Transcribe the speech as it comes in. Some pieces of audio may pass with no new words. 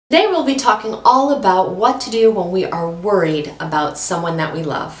Today we'll be talking all about what to do when we are worried about someone that we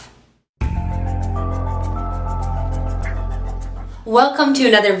love. Welcome to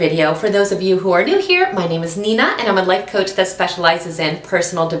another video. For those of you who are new here, my name is Nina and I'm a life coach that specializes in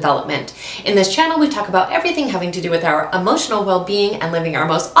personal development. In this channel, we talk about everything having to do with our emotional well-being and living our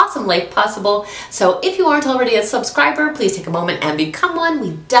most awesome life possible. So if you aren't already a subscriber, please take a moment and become one.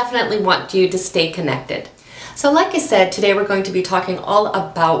 We definitely want you to stay connected. So like I said, today we're going to be talking all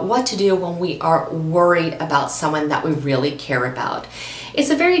about what to do when we are worried about someone that we really care about. It's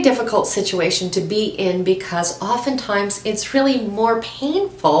a very difficult situation to be in because oftentimes it's really more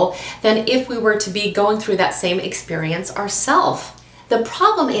painful than if we were to be going through that same experience ourselves. The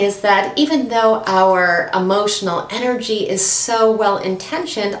problem is that even though our emotional energy is so well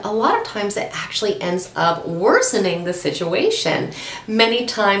intentioned, a lot of times it actually ends up worsening the situation. Many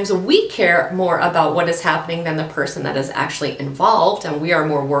times we care more about what is happening than the person that is actually involved, and we are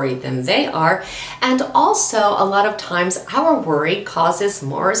more worried than they are. And also, a lot of times our worry causes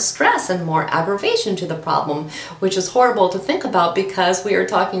more stress and more aggravation to the problem, which is horrible to think about because we are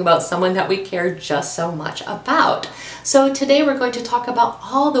talking about someone that we care just so much about. So today we're going to talk about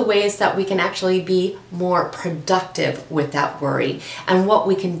all the ways that we can actually be more productive with that worry and what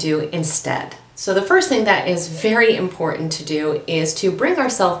we can do instead. So the first thing that is very important to do is to bring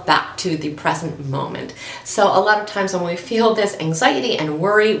ourselves back to the present moment. So a lot of times when we feel this anxiety and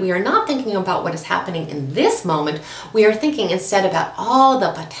worry, we are not thinking about what is happening in this moment. We are thinking instead about all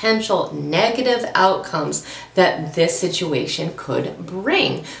the potential negative outcomes that this situation could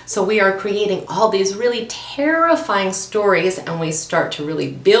bring. So we are creating all these really terrifying stories and we start to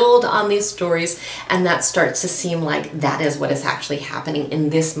really build on these stories, and that starts to seem like that is what is actually happening in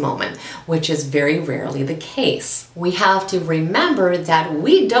this moment, which is very rarely the case. We have to remember that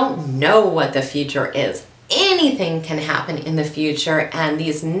we don't know what the future is. Anything can happen in the future, and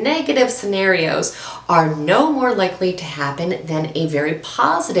these negative scenarios are no more likely to happen than a very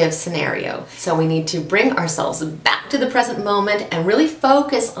positive scenario. So we need to bring ourselves back to the present moment and really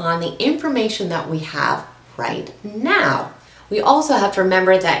focus on the information that we have right now. We also have to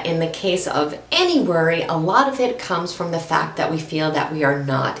remember that in the case of any worry, a lot of it comes from the fact that we feel that we are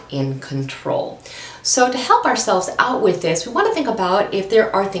not in control. So to help ourselves out with this, we want to think about if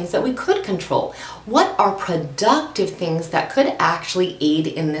there are things that we could control. What are productive things that could actually aid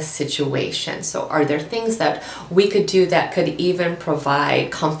in this situation? So are there things that we could do that could even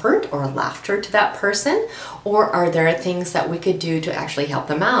provide comfort or laughter to that person? Or are there things that we could do to actually help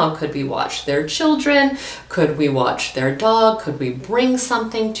them out? Could we watch their children? Could we watch their dog? Could we bring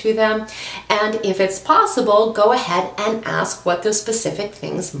something to them? And if it's possible, go ahead and ask what those specific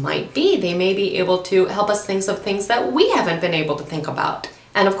things might be. They may be able to help us think of things that we haven't been able to think about.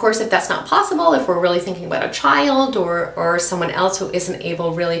 And of course, if that's not possible, if we're really thinking about a child or someone else who isn't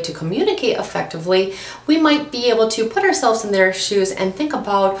able really to communicate effectively, we might be able to put ourselves in their shoes and think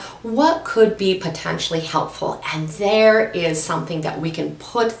about what could be potentially helpful. And there is something that we can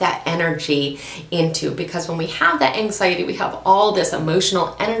put that energy into, because when we have that anxiety, we have all this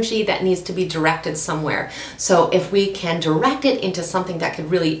emotional energy that needs to be directed somewhere. So if we can direct it into something that could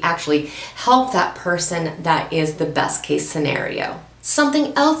really actually help that person, that is the best case scenario.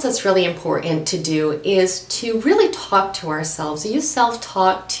 Something else that's really important to do is to really talk to ourselves, use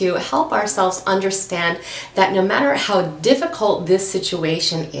self-talk to help ourselves understand that no matter how difficult this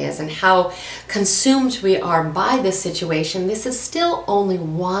situation is and how consumed we are by this situation, this is still only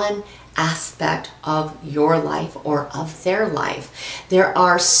one aspect of your life or of their life. There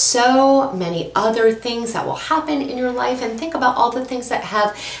are so many other things that will happen in your life, and think about all the things that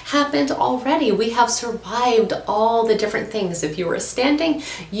have happened already. We have survived all the different things. If you were standing,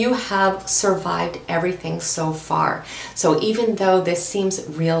 you have survived everything so far. So even though this seems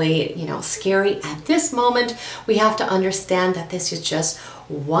really, scary at this moment, we have to understand that this is just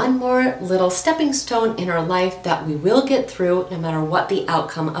one more little stepping stone in our life that we will get through no matter what the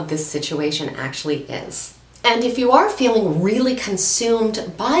outcome of this situation actually is. And if you are feeling really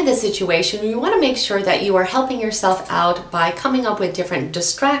consumed by the situation, you want to make sure that you are helping yourself out by coming up with different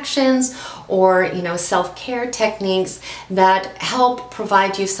distractions or, self-care techniques that help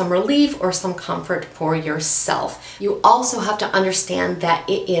provide you some relief or some comfort for yourself. You also have to understand that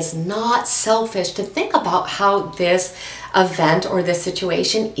it is not selfish to think about how this event or this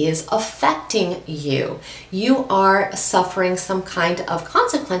situation is affecting you. You are suffering some kind of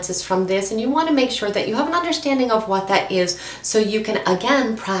consequences from this, and you want to make sure that you have an understanding of what that is so you can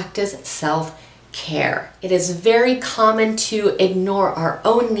again practice self care. It is very common to ignore our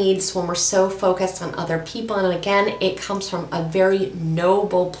own needs when we're so focused on other people. And again, it comes from a very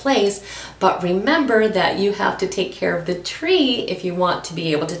noble place. But remember that you have to take care of the tree if you want to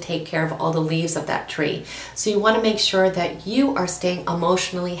be able to take care of all the leaves of that tree. So you want to make sure that you are staying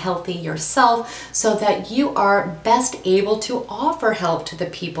emotionally healthy yourself so that you are best able to offer help to the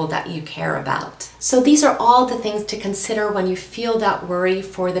people that you care about. So these are all the things to consider when you feel that worry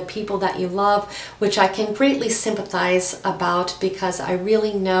for the people that you love, which I can greatly sympathize about because I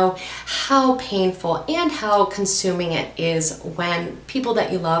really know how painful and how consuming it is when people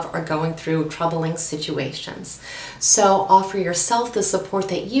that you love are going through troubling situations. So offer yourself the support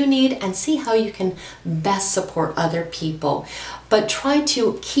that you need and see how you can best support other people. But try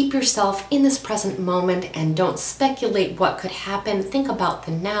to keep yourself in this present moment and don't speculate what could happen. Think about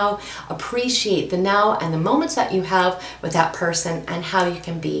the now, appreciate the now and the moments that you have with that person and how you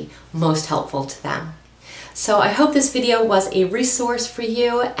can be most helpful to them. So I hope this video was a resource for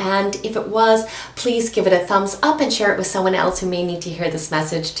you, and if it was, please give it a thumbs up and share it with someone else who may need to hear this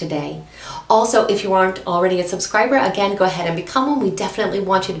message today. Also, if you aren't already a subscriber, again, go ahead and become one. We definitely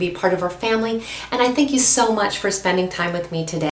want you to be part of our family, and I thank you so much for spending time with me today.